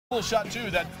Cool shot too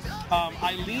that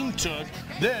Eileen took.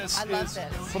 This is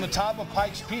from the top of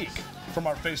Pike's Peak from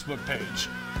our Facebook page.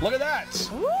 Look at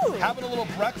that. Ooh. Having a little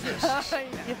breakfast.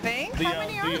 You think? How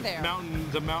many are there?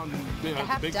 The mountain. A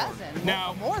half dozen.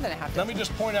 Now, more than a half dozen. Let me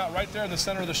just point out right there in the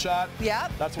center of the shot.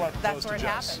 Yep. That's where I proposed to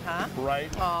Jess. That's where it happened, huh?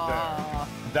 Right there.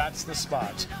 That's the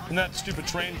spot. And that stupid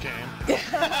train came.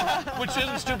 Which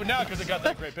isn't stupid now because it got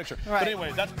that great picture. Right. But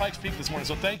anyway, that's Pike's Peak this morning.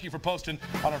 So thank you for posting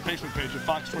on our Facebook page at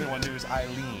Fox 21 News,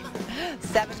 Eileen.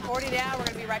 7:40 now. We're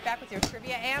going to be right back with your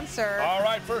trivia answer. All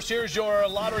right, first here's your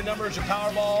lottery numbers, your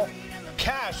Powerball.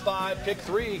 Cash 5, pick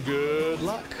 3. Good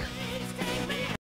luck.